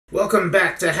Welcome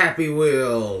back to Happy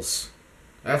Wheels.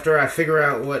 After I figure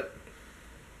out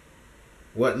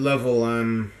what level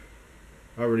I'm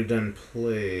already done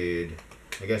played.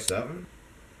 I guess that one?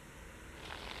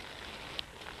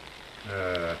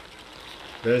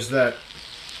 There's that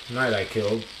knight I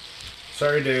killed.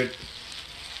 Sorry, dude.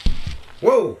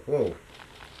 Whoa! Whoa.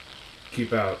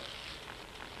 Keep out.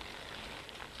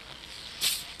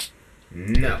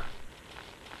 No.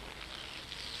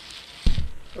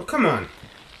 Oh, come on.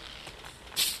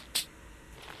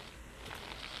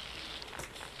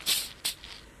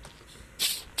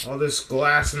 All this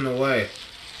glass in the way.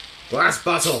 Glass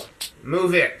bottle!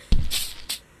 Move it!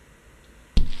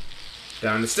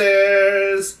 Down the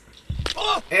stairs!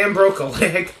 And broke a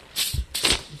leg.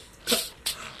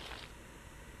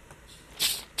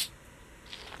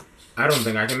 I don't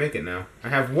think I can make it now. I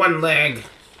have one leg.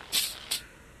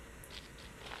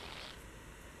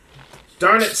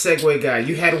 Darn it, Segway guy.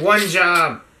 You had one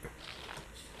job.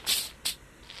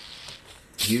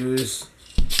 Use...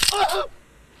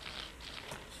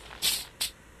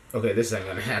 Okay, this ain't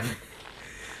gonna happen.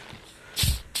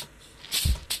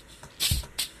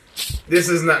 This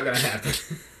is not gonna happen.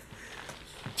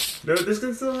 No, this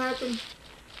can still happen?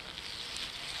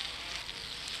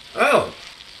 Oh!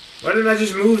 Why didn't I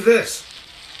just move this?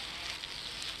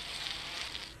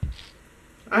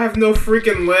 I have no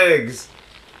freaking legs.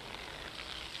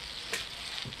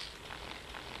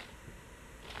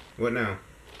 What now?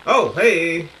 Oh,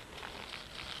 hey!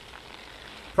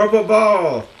 Purple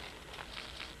ball!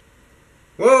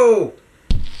 Whoa!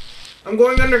 I'm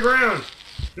going underground!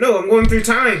 No, I'm going through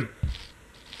time!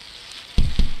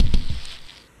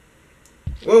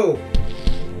 Whoa!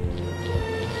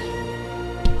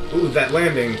 Ooh, that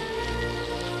landing.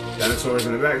 Dinosaurs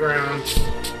in the background.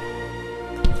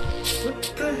 What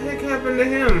the heck happened to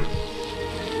him?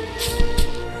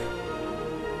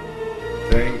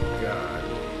 Thank God.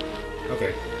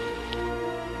 Okay.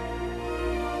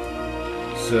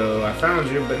 So, I found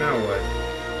you, but now what?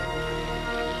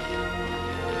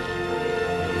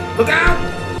 Look out!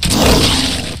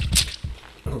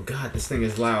 Oh God, this thing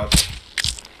is loud.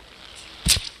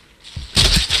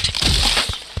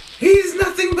 He's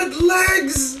nothing but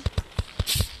legs!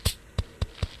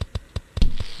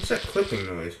 What's that clipping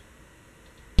noise?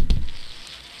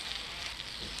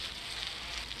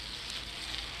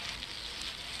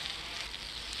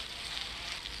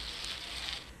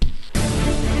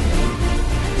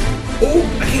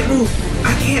 Oh, I can't move!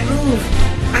 I can't move!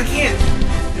 I can't!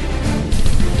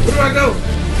 Where do I go?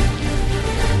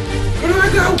 Where do I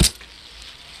go?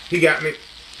 He got me.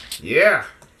 Yeah.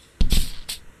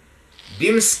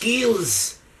 Dim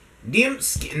skills.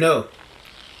 No.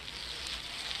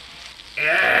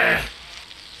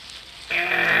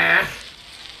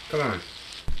 Come on.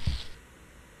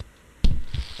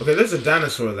 Okay, there's a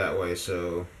dinosaur that way,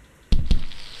 so...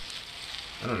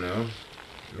 I don't know.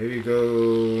 Maybe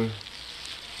go...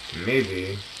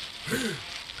 Maybe.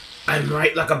 I'm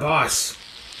right like a boss.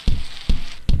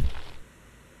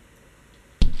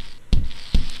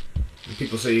 And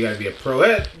people say you gotta be a pro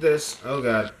at this. Oh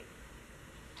God.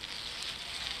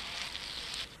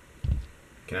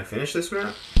 Can I finish this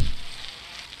map?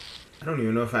 I don't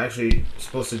even know if I actually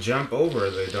supposed to jump over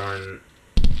the darn...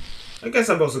 I guess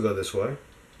I'm supposed to go this way.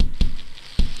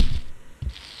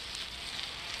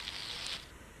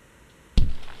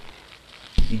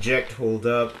 Eject, hold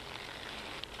up.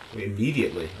 Wait,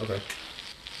 immediately. Okay.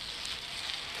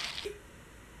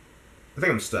 I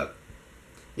think I'm stuck.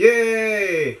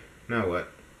 Yay! Now what?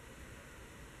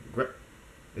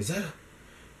 Is that a...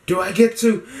 Do I get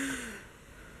to...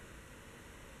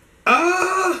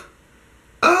 Ah!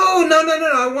 Oh, no, no,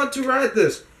 no, no. I want to ride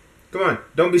this. Come on.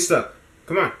 Don't be stuck.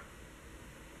 Come on.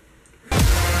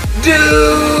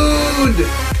 Dude!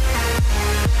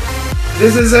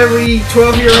 This is every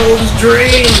 12-year-old's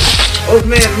dream. Old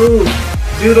man, move.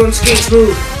 Dude on skates,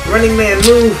 move. Running man,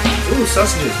 move. Ooh,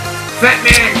 sausages. Fat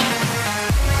man!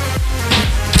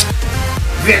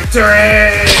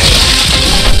 Victory!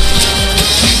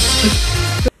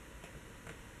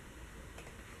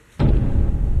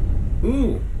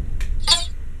 Ooh.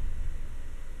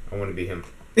 I want to be him.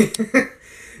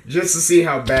 Just to see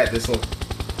how bad this will...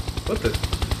 What the...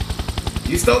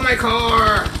 You stole my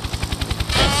car!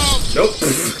 Nope.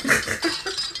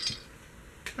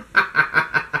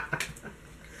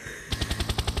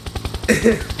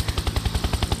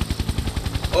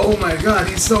 Oh my God,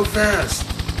 he's so fast.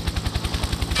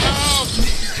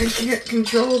 I can't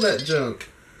control that junk.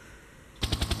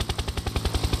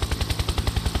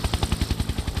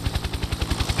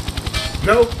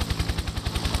 Nope.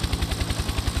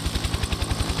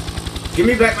 Give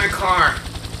me back my car.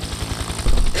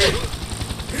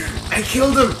 I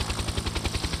killed him!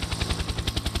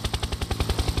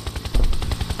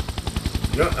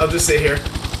 You know what? I'll just sit here.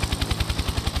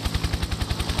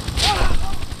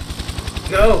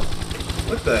 No!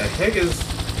 What the heck is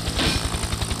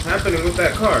happening with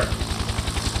that car?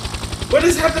 What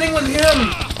is happening with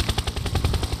him?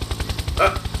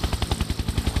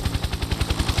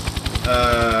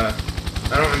 I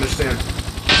don't understand.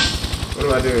 What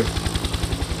do I do?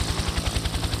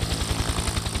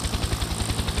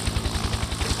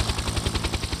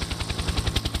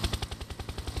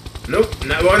 Nope,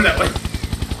 not going that way.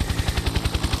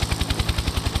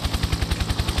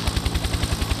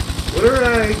 Where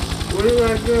do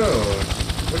I go?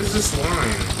 What is this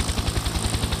line?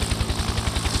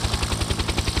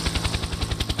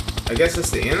 I guess that's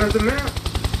the end of the map?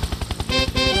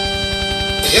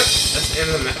 Yep, that's the end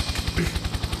of the map.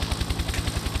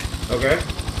 Okay.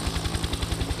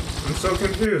 I'm so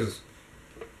confused.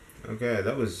 Okay,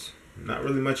 that was not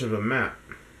really much of a map.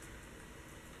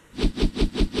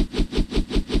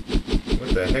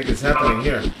 What the heck is happening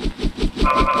here?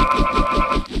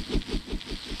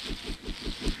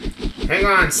 Hang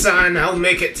on, son. I'll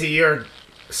make it to your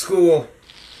school.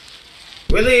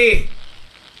 Willie!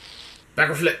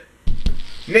 Backward flip.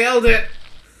 Nailed it!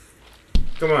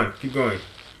 Come on, keep going.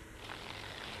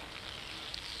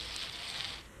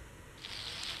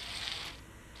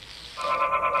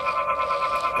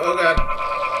 Oh god.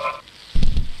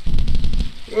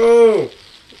 Whoa!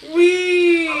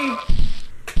 Whee!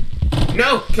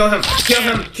 No! Kill him! Kill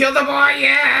him! Kill the boy!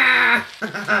 Yeah!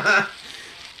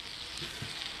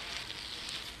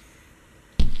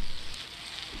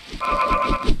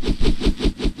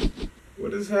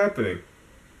 What is happening?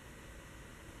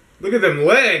 Look at them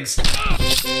legs! I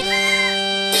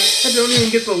don't even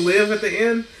get to live at the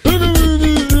end.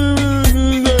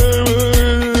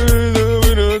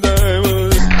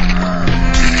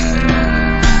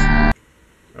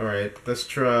 Alright, let's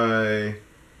try...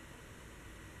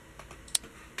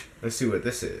 Let's see what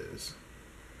this is.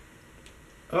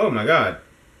 Oh my god.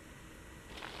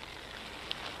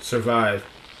 Survive.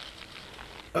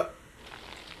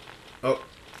 Oh.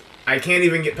 I can't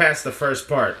even get past the first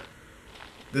part.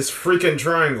 This freaking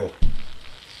triangle.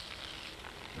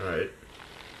 Alright.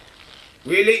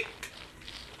 Wheelie!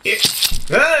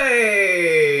 Hey!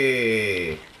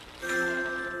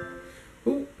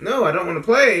 Ooh, no, I don't want to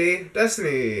play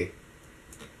Destiny.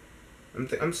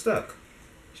 I'm stuck.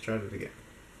 Let's try it again.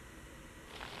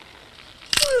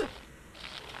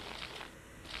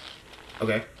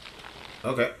 Okay.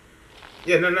 Okay.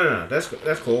 Yeah, no. That's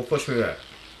cool. Push me back.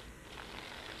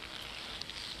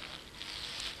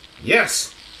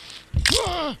 Yes!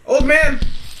 Old man!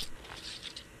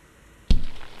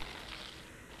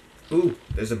 Ooh,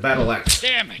 there's a battle axe.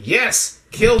 Damn it! Yes!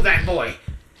 Kill that boy!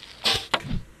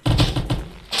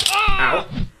 Ow.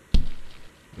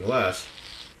 Unless...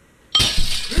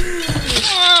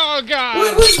 Oh, God!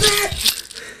 What was that?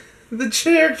 The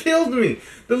chair killed me!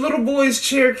 The little boy's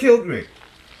chair killed me.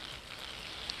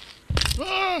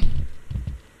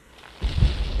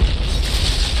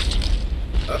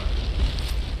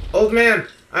 Old man,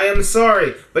 I am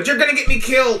sorry, but you're gonna get me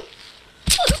killed!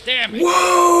 Damn it!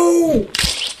 Whoa!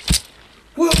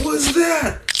 What was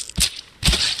that?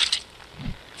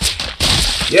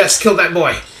 Yes, kill that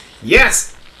boy.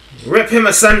 Yes! Rip him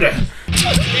asunder.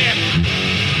 Damn it!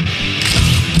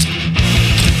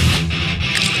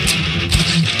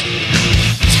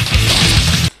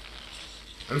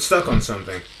 I'm stuck on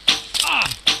something.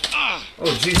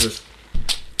 Oh, Jesus.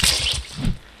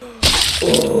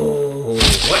 Oh,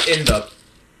 what in the...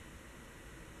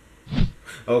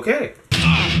 Okay.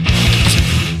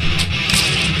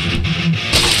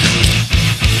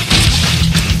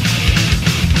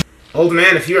 Old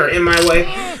man, if you are in my way...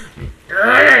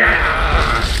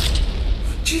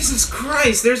 Jesus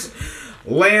Christ, there's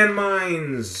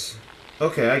landmines.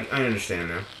 Okay, I understand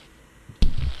now.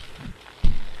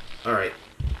 Alright.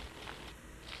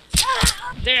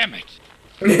 Damn it!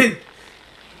 Is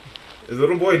the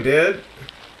little boy dead?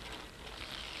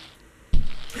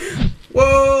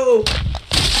 Whoa!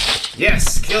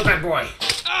 Yes, kill that boy.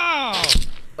 Oh!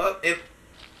 Oh, it...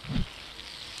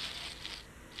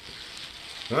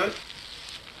 What?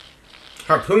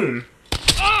 Harpoon?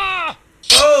 Ah!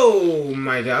 Oh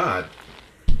my god.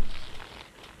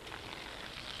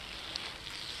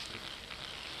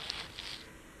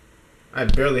 I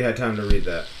barely had time to read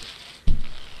that.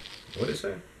 What did it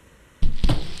say?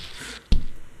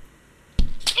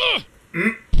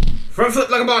 Front flip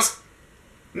like a boss.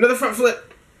 Another front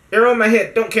flip. Arrow in my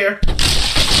head. Don't care.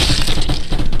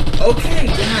 Okay,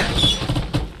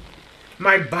 God.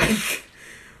 My bike.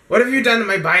 What have you done to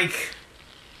my bike?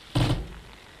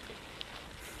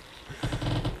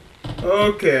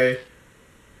 Okay.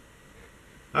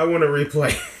 I want to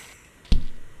replay.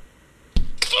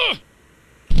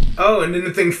 Oh, and then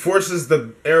the thing forces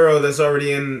the arrow that's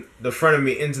already in the front of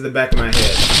me into the back of my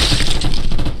head.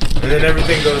 And then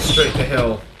everything goes straight to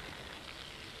hell.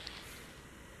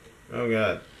 Oh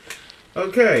god.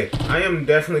 Okay, I am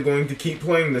definitely going to keep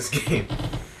playing this game.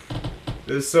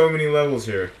 There's so many levels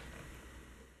here.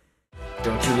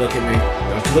 Don't you look at me.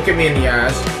 Don't you look at me in the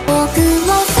eyes.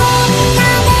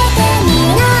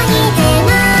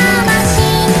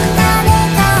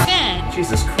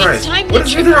 Jesus Christ. What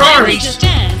is with her arms?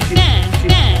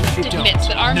 Admits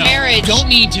that our marriage don't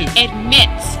need to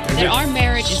admits that our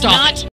marriage is not